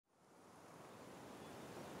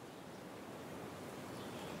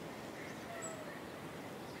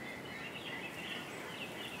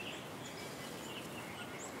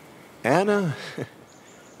Anna?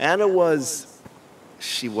 Anna was...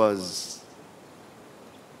 she was...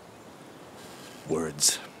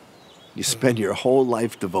 words. You spend your whole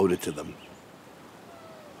life devoted to them.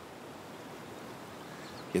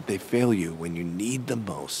 Yet they fail you when you need them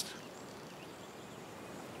most.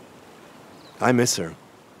 I miss her.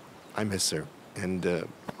 I miss her. And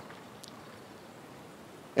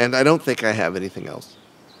I don't think I have anything else.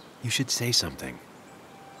 You should say something.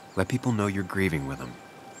 Let people know you're grieving with them.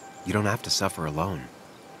 You don't have to suffer alone.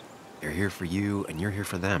 They're here for you, and you're here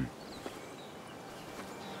for them.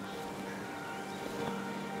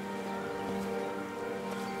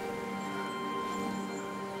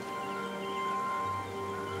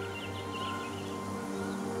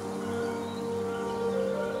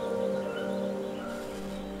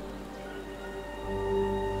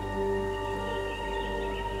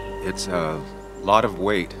 It's a lot of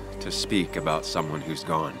weight to speak about someone who's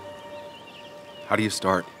gone. How do you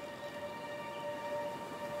start?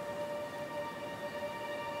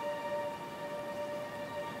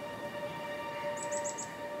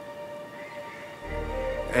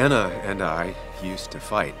 Anna and I used to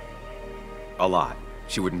fight. A lot.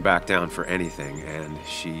 She wouldn't back down for anything, and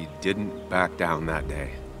she didn't back down that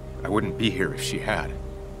day. I wouldn't be here if she had.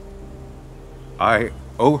 I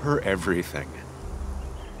owe her everything.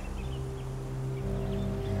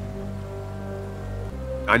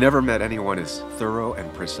 I never met anyone as thorough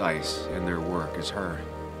and precise in their work as her.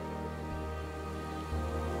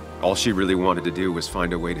 All she really wanted to do was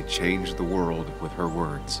find a way to change the world with her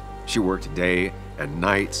words. She worked day and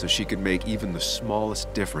night so she could make even the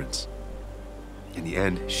smallest difference. In the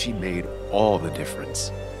end, she made all the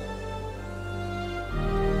difference.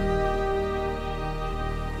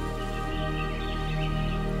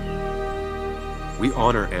 We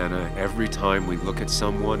honor Anna every time we look at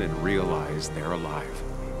someone and realize they're alive.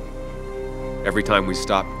 Every time we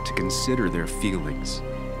stop to consider their feelings.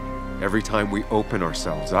 Every time we open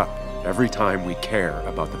ourselves up. Every time we care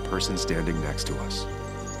about the person standing next to us.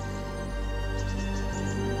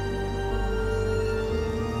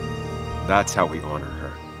 That's how we honor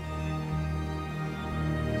her.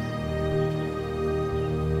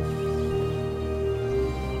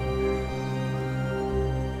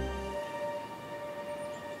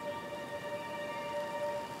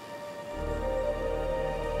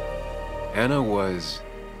 Anna was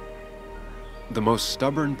the most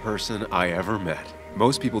stubborn person I ever met.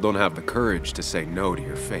 Most people don't have the courage to say no to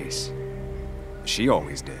your face. She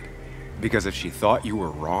always did. Because if she thought you were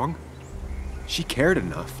wrong, she cared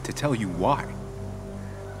enough to tell you why.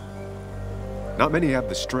 Not many have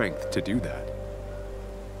the strength to do that.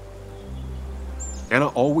 Anna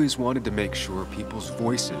always wanted to make sure people's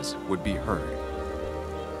voices would be heard.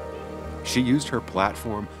 She used her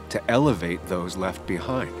platform to elevate those left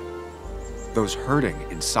behind, those hurting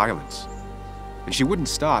in silence. And she wouldn't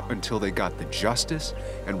stop until they got the justice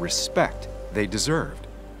and respect they deserved.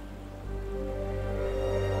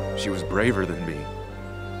 She was braver than me,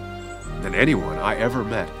 than anyone I ever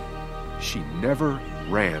met. She never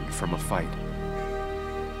ran from a fight.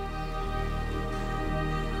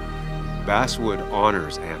 Basswood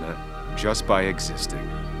honors Anna just by existing,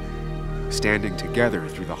 standing together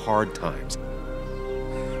through the hard times.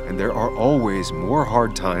 And there are always more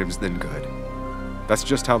hard times than good. That's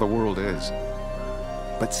just how the world is.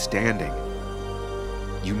 But standing,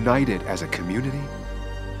 united as a community,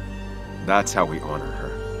 that's how we honor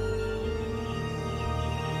her.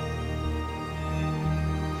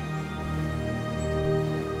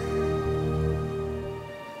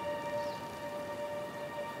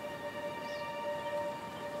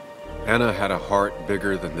 Anna had a heart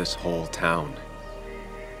bigger than this whole town.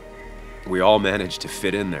 We all managed to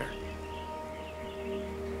fit in there.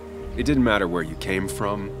 It didn't matter where you came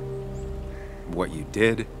from, what you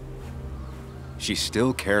did. She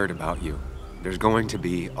still cared about you. There's going to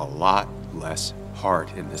be a lot less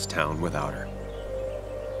heart in this town without her.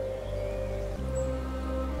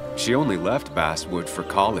 She only left Basswood for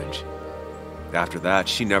college. After that,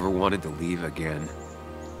 she never wanted to leave again.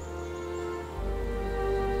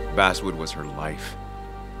 Basswood was her life.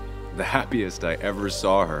 The happiest I ever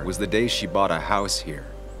saw her was the day she bought a house here.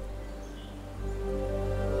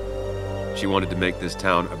 She wanted to make this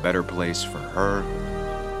town a better place for her,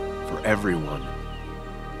 for everyone.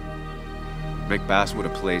 Make Basswood a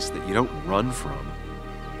place that you don't run from,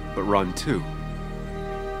 but run to.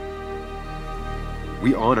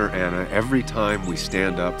 We honor Anna every time we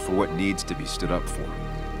stand up for what needs to be stood up for.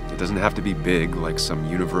 It doesn't have to be big like some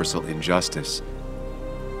universal injustice.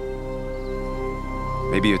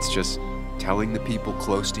 Maybe it's just telling the people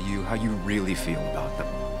close to you how you really feel about them.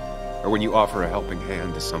 Or when you offer a helping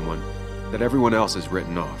hand to someone that everyone else has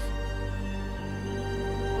written off.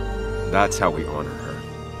 That's how we honor her.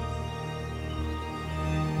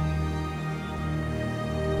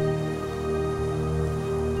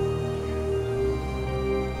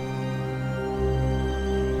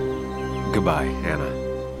 Goodbye, Anna.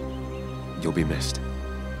 You'll be missed.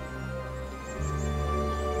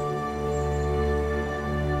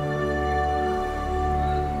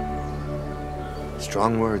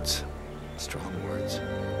 Strong words. Strong words.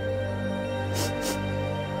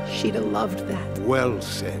 She'd have loved that. Well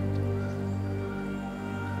said.